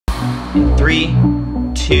In 3,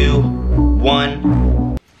 2,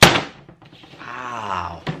 1.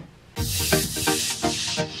 Wow.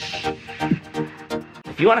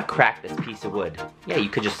 If you want to crack this piece of wood, yeah, you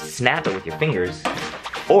could just snap it with your fingers,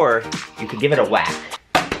 or you could give it a whack.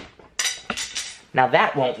 Now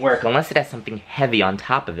that won't work unless it has something heavy on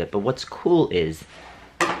top of it, but what's cool is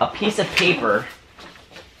a piece of paper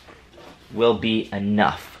will be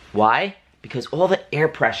enough. Why? Because all the air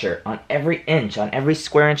pressure on every inch, on every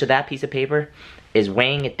square inch of that piece of paper is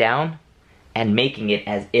weighing it down and making it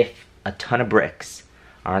as if a ton of bricks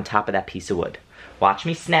are on top of that piece of wood. Watch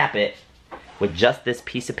me snap it with just this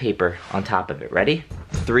piece of paper on top of it. Ready?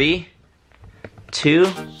 3, 2,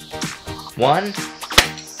 1.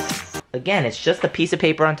 Again, it's just a piece of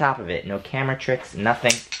paper on top of it. No camera tricks,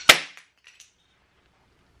 nothing.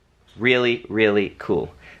 Really, really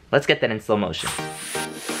cool. Let's get that in slow motion.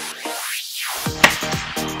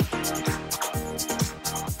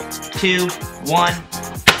 Two, one.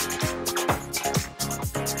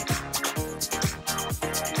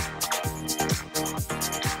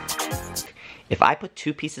 If I put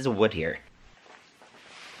 2 pieces of wood here,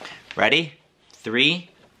 ready? 3,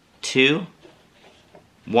 2,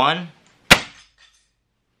 1.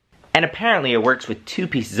 And apparently it works with 2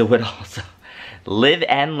 pieces of wood also. Live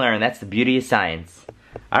and learn, that's the beauty of science.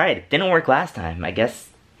 Alright, it didn't work last time. I guess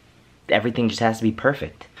everything just has to be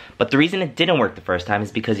perfect. But the reason it didn't work the first time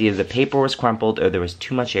is because either the paper was crumpled or there was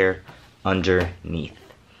too much air underneath.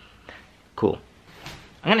 Cool.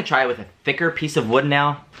 I'm gonna try it with a thicker piece of wood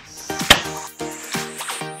now.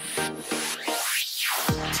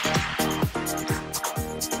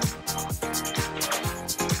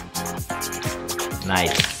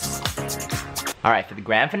 Nice. Alright, for the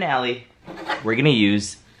grand finale, we're gonna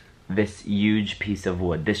use this huge piece of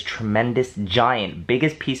wood. This tremendous, giant,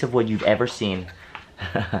 biggest piece of wood you've ever seen.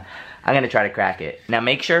 I'm gonna try to crack it. Now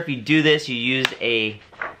make sure if you do this, you use a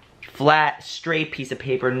flat, straight piece of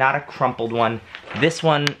paper, not a crumpled one. This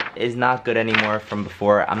one is not good anymore from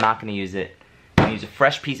before. I'm not gonna use it. I'm gonna use a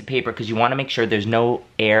fresh piece of paper because you wanna make sure there's no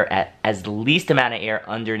air, as least amount of air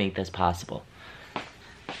underneath as possible.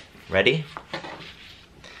 Ready?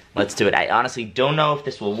 Let's do it. I honestly don't know if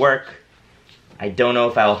this will work. I don't know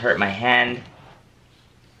if I will hurt my hand.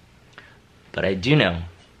 But I do know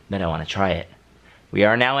that I want to try it. We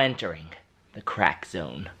are now entering the crack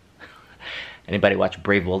zone. Anybody watch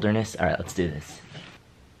Brave Wilderness? Alright, let's do this.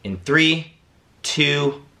 In 3,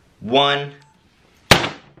 2, 1.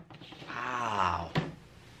 Wow.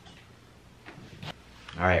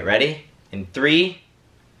 Alright, ready? In 3,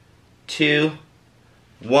 2,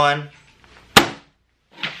 1.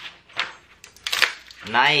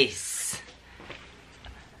 Nice.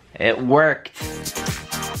 It worked.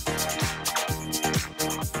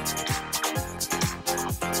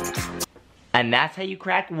 And that's how you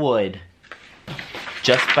crack wood,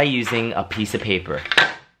 just by using a piece of paper.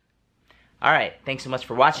 Alright, thanks so much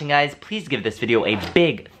for watching, guys. Please give this video a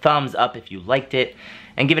big thumbs up if you liked it,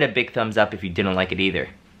 and give it a big thumbs up if you didn't like it either.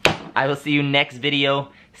 I will see you next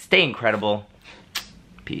video. Stay incredible.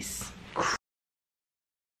 Peace.